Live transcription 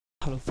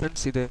Hello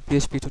friends, இது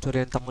PHP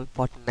tutorial in Tamil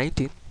part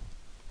 19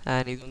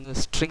 and இது வந்து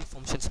string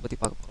functions பற்றி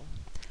பார்க்க போகிறோம்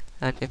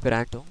and என் பேர்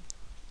Anto.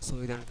 So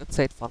இது ஒரு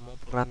website for more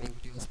programming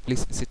videos.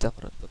 Please visit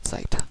our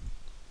website.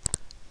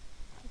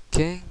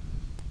 Okay,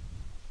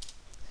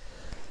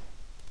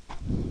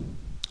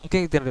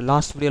 இது என்னோட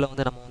லாஸ்ட் வீடியோவில்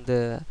வந்து நம்ம வந்து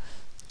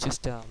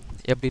ஜஸ்ட்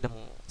எப்படி நம்ம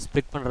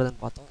ஸ்ப்ளிட்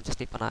பண்ணுறதுன்னு பார்த்தோம்.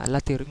 ஜஸ்ட் இப்போ நான்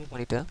எல்லாத்தையும் ரிமூவ்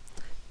பண்ணிவிட்டு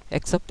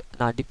எக்ஸப்ட்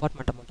நான்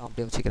டிபார்ட்மெண்ட்டை மட்டும்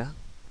அப்படியே வச்சுக்கிறேன்.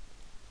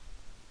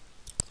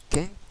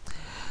 ஓகே,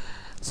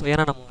 ஸோ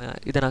ஏன்னா நம்ம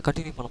இதை நான்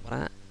கண்டினியூ பண்ண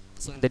போகிறேன்.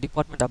 ஸோ இந்த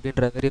டிபார்ட்மெண்ட்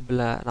அப்படின்ற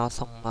வேரியபிளில் நான்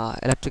some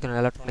electrical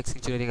and electronics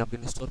engineering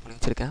அப்படின்னு ஸ்டோர் பண்ணி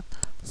வச்சுருக்கேன்.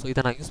 ஸோ இதை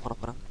நான் யூஸ் பண்ண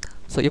போகிறேன்.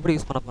 ஸோ எப்படி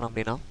யூஸ் பண்ண போகிறேன்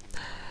அப்படின்னா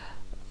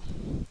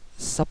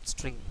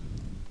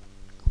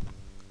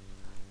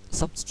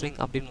சப்ஸ்ட்ரிங்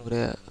அப்படின்னு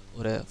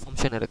ஒரு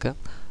ஃபங்க்ஷன் இருக்குது.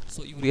 ஸோ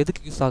இவர்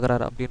எதுக்கு யூஸ்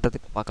ஆகிறாரு அப்படின்றது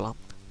இப்போ பார்க்கலாம்.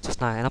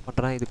 ஜஸ்ட் நான் என்ன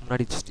பண்ணுறேன், இதுக்கு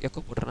முன்னாடி ஜஸ்ட் எக்கோ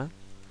போட்டுறேன்.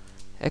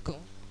 Echo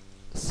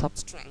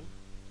substring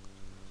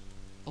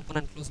open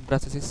and close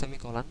ப்ராசஸிஸ்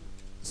semicolon.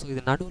 So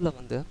இது நடுவில்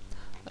வந்து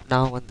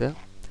நான் வந்து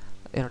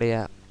என்னுடைய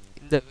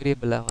இந்த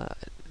வேரியபிளில்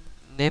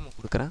நேம்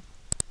கொடுக்குறேன்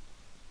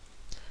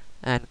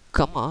அண்ட்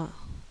கமா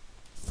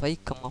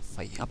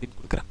 5 அப்படின்னு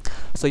கொடுக்குறேன்.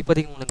 ஸோ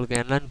இப்போதைக்கு உங்களுக்கு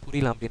என்னன்னு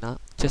புரியல அப்படின்னா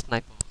ஜஸ்ட்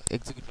நான் இப்போ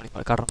எக்ஸிக்யூட் பண்ணி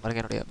காட்டுறேன்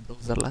பாருங்கள். என்னுடைய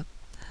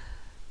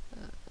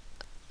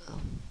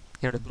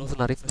ப்ரௌசர்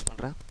நான் ரீஃப்ரெஷ்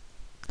பண்ணுறேன்.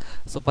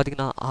 ஸோ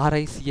பார்த்தீங்கன்னா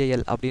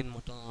RICAL அப்படின்னு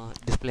மட்டும்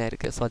டிஸ்பிளே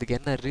ஆகிருக்கு. ஸோ அதுக்கு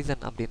என்ன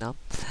ரீசன் அப்படின்னா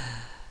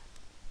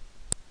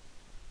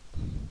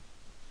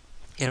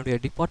என்னுடைய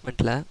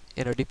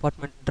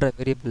டிபார்ட்மெண்ட்ன்ற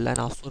வேரியபிளில்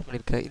நான் ஸ்டோர்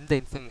பண்ணியிருக்க இந்த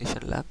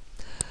இன்ஃபர்மேஷனில்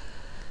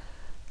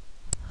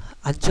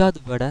 5வது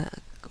வேர்டை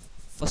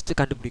ஃபஸ்ட்டு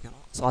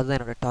கண்டுபிடிக்கணும். ஸோ அதுதான்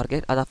என்னோடய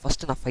டார்கெட். அதான்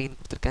ஃபஸ்ட்டு நான் 5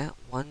 கொடுத்துருக்கேன்.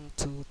 1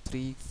 2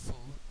 3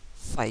 4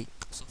 5.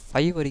 ஸோ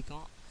 5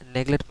 வரைக்கும்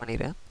நெக்லெக்ட்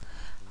பண்ணிடுறேன்.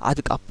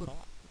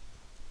 அதுக்கப்புறம்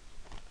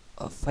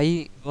 5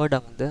 வேர்டை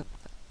வந்து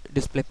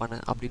டிஸ்பிளே பண்ண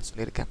அப்படின்னு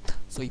சொல்லியிருக்கேன்.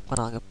 ஸோ இப்போ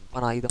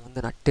நான் இதை வந்து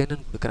நான்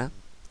 10ன்னு கொடுக்குறேன்.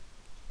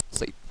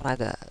 ஸோ இப்போ நான்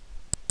இதை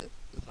இது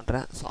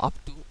பண்ணுறேன். ஸோ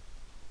அப் டு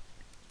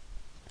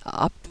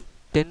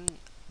 10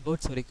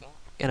 வேர்ட்ஸ் வரைக்கும்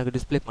எனக்கு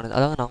டிஸ்பிளே பண்ணுது.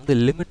 அதாவது நான் வந்து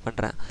லிமிட்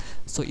பண்ணுறேன்.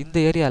 ஸோ இந்த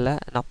ஏரியாவில்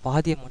நான்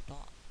பாதியை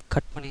மட்டும்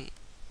கட் பண்ணி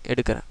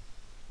எடுக்கிறேன்.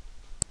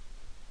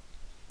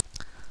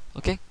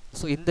 ஓகே,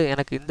 ஸோ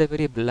எனக்கு இந்த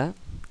வேரியபிளில்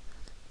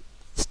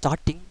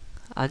ஸ்டார்டிங்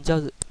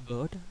 5வது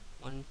வேர்டு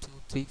 1 2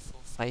 3 4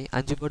 5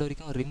 5 வேர்டு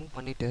வரைக்கும் ரிமூவ்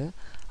பண்ணிவிட்டு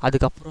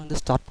அதுக்கப்புறம் வந்து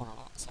ஸ்டார்ட்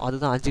பண்ணணும். ஸோ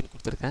அதுதான் 5ன்னு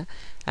கொடுத்துருக்கேன்.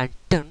 அண்ட்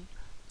 10.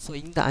 ஸோ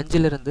இந்த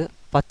 5லேருந்து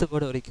 10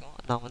 வேர்டு வரைக்கும்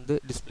நான் வந்து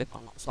டிஸ்பிளே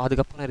பண்ணணும். ஸோ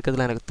அதுக்கப்புறம்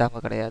இருக்கிறதுல எனக்கு தேவை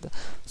கிடையாது.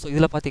 ஸோ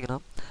இதில் பார்த்தீங்கன்னா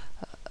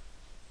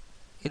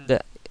இந்த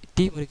T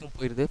வரைக்கும்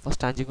போயிடுது.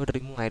 ஃபஸ்ட் 5 வேர்டு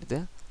ரிமூவ் ஆகிடுது.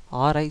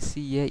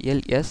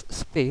 RICALS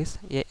space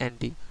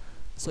AND.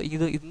 ஸோ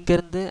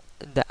இங்கேருந்து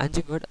இந்த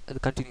 5 வேர்டு அது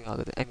கண்டினியூ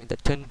ஆகுது. ஐ மீன் இந்த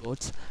 10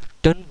 வேர்ட்ஸ்.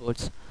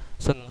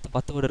 ஸோ இங்கே மொத்தம்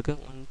 10 வேர்டு இருக்குது.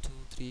 1 2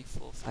 3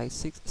 4 5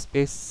 6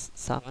 ஸ்பேஸ்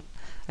 7.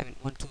 ஐ மீன்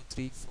 1 2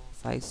 3 4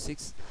 5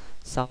 6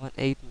 7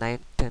 8 9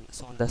 10.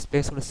 ஸோ அந்த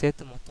ஸ்பேஸோடு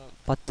சேர்த்து மொத்தம்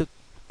 10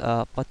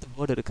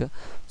 வேர்டு இருக்குது.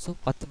 ஸோ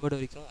 10 வேர்டு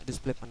வரைக்கும்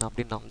டிஸ்பிளே பண்ண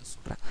அப்படின்னு நான் வந்து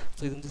சொல்கிறேன்.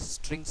 ஸோ இது வந்து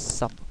ஸ்ட்ரிங்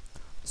சப்.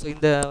 ஸோ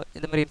இந்த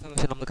மாதிரி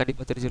இன்ஃபர்மேஷன் நம்ம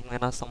கண்டிப்பாக தெரிஞ்சிருக்கணும்.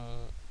 ஏன்னா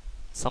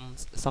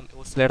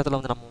ஒரு சில இடத்துல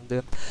வந்து நம்ம வந்து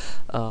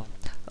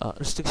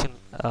ரெஸ்ட்ரிக்ஷன்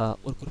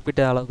ஒரு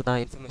குறிப்பிட்ட அளவுக்கு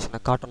தான் இன்ஃபர்மேஷனை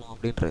காட்டணும்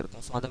அப்படின்றது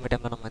இருக்கும். ஸோ அந்த மாதிரி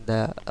டைமில் நம்ம இந்த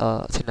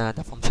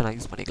இந்த ஃபங்க்ஷனை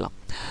யூஸ் பண்ணிக்கலாம்.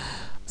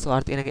 ஸோ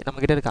அடுத்து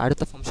நம்மக்கிட்ட இருக்க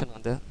அடுத்த ஃபங்க்ஷன்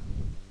வந்து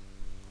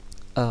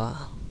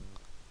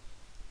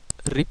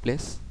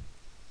ரீப்ளேஸ்.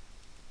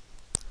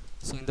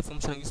 ஸோ இந்த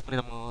ஃபங்க்ஷனை யூஸ் பண்ணி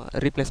நம்ம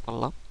ரீப்ளேஸ்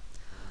பண்ணலாம்.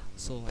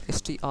 So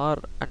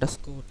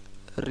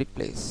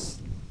str_replace.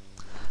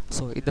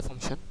 ஸோ இந்த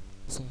ஃபங்க்ஷன்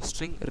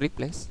string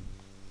replace.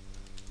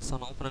 ஸோ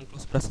நான் ஓப்பன் அண்ட்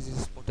க்ளோஸ்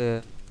ப்ராசஸஸ் போட்டு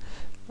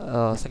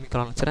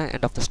semicolon வச்சுறேன்.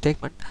 End of the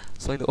statement.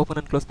 So இந்த ஓப்பன்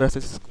அண்ட் க்ளோஸ்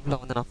ப்ராசஸஸ்க்குள்ளே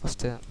வந்து நான்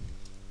ஃபஸ்ட்டு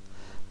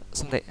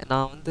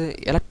நான் வந்து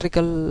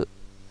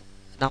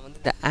நான் வந்து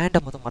இந்த ஆண்டை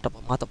மாற்ற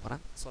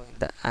போகிறேன். ஸோ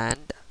இந்த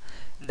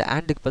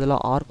ஆண்டுக்கு பதிலாக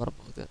ஆர்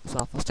வரப்போகுது. ஸோ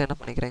நான் ஃபஸ்ட்டு என்ன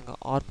பண்ணிக்கிறேன், இங்கே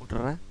ஆர்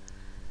போட்டுடுறேன்.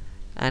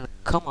 அண்ட்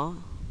கமா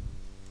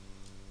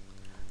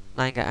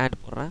நான் இங்கே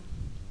ஆட் போடுறேன்.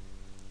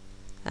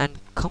 அண்ட்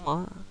கமா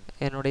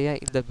என்னுடைய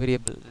இந்த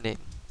வேரியபிள்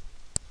நேம்.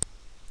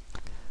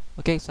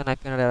 ஓகே, ஸோ நான்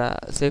இப்போ என்னோட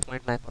சேவ்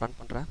பண்ணிவிட்டு நான் இப்போ ரன்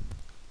பண்ணுறேன்.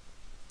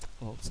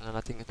 So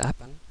nothing it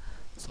happen.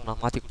 So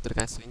நான் மாற்றி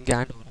கொடுத்துருக்கேன். ஸோ இங்கே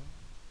ஆட் வரும்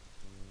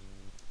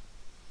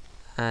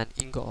அண்ட்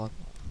இங்கே ஆர்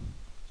வரும்.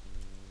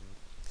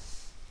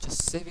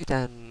 Just save it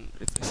and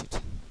refresh it.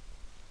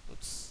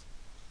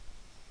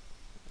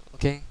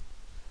 Okay,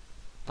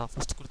 நான்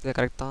ஃபஸ்ட்டு கொடுத்தது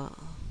கரெக்ட் தான்.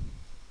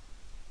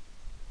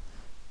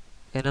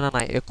 என்னென்னா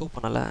நான் எக்கோ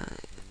பண்ணலை.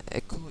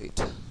 Echo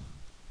it.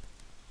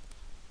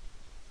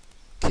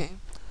 ஓகே,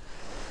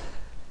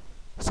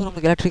 ஸோ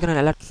நமக்கு எலக்ட்ரிக்கல்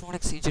அண்ட்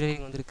எலக்ட்ரானிக்ஸ்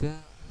இன்ஜினியரிங் வந்திருக்கு.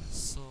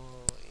 ஸோ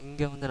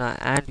இங்கே வந்து நான்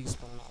ஆண்ட் யூஸ்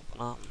பண்ணணும்.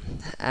 அப்படின்னா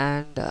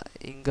ஆண்ட்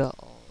இங்கே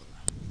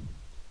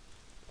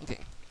ஓகே,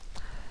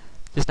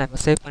 ஜஸ்ட் நான் இப்போ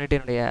சேவ் பண்ணிவிட்டு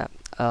என்னுடைய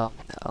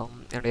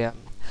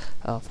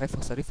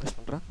ஃபைர்ஃபாக்ஸை ரீஃப்ரெஷ்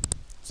பண்ணுறேன்.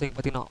 ஸோ இங்கே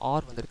பார்த்தீங்கன்னா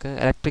ஆர் வந்திருக்கு,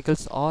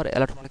 electricals R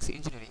electronics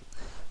engineering.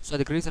 So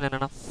அதுக்கு ரீசன்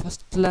என்னென்னா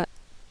ஃபஸ்ட்டில்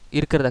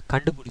இருக்கிறத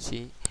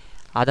கண்டுபிடிச்சி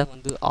அதை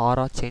வந்து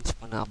ஆராக சேஞ்ச்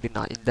பண்ண அப்படின்னு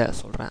நான் இந்த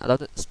சொல்கிறேன்.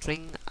 அதாவது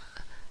ஸ்ட்ரிங்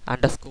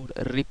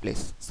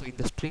 _replace. ஸோ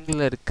இந்த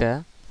ஸ்ட்ரிங்கில் இருக்க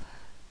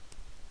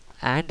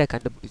ஆண்டை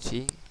கண்டுபிடிச்சி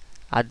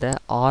அதை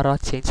ஆராக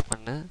சேஞ்ச்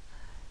பண்ண,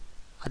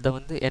 அதை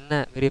வந்து என்ன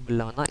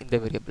வேரியபிளில் வேணால் இந்த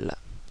வேரியபிளில்,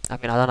 ஐ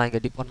மீன் அதான் நான்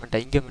இங்கே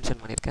டிபார்ட்மெண்ட்டை இங்கே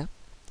மென்ஷன் பண்ணியிருக்கேன்.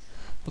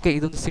 ஓகே,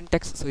 இது வந்து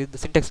சின்டெக்ஸ். ஸோ இந்த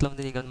சின்டெக்ஸில்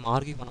வந்து நீங்கள் வந்து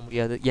ஆர்கியூ பண்ண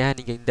முடியாது, ஏன்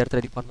நீங்கள் இந்த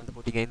இடத்துல டிபார்ட்மெண்ட்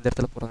போட்டிங்க இந்த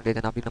இடத்துல போட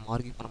வேண்டியது அப்படின்னு நம்ம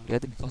ஆர்கியூ பண்ண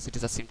முடியாது, because it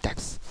is a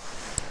Sintex.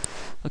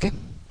 Okay,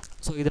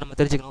 so இது நம்ம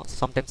தெரிஞ்சுக்கணும்.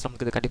 சம்டைம்ஸ்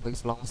நமக்கு இது கண்டிப்பாக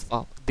யூஸ்ஃபுல்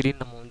ஆகும்.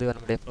 திடீர்னு நம்ம வந்து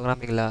நம்மளுடைய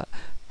ப்ரோக்ராமிங்கில்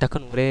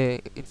டக்குன்னு ஒரே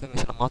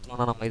இன்ஃபர்மேஷனை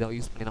மாற்றணும்னா நம்ம இதை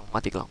யூஸ் பண்ணி நம்ம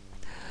மாற்றிக்கலாம்.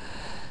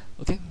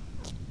 ஓகே,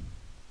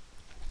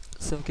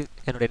 ஸோ ஓகே,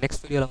 என்னுடைய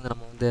நெக்ஸ்ட் வீடியோவில் வந்து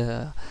நம்ம வந்து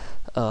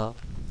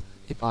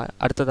இப்போ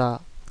அடுத்ததாக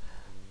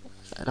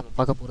நம்ம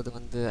பார்க்க போகிறது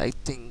வந்து I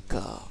think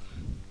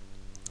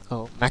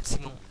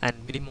maximum and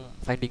minimum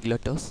finding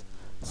letters.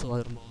 So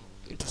அது ரொம்ப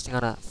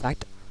இன்ட்ரெஸ்டிங்கான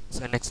ஃபேக்ட்.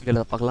 ஸோ நெக்ஸ்ட்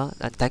வீடியோவில் பார்க்கலாம்.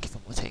 அண்ட் தேங்க்யூ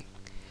ஃபார் வாட்சிங்.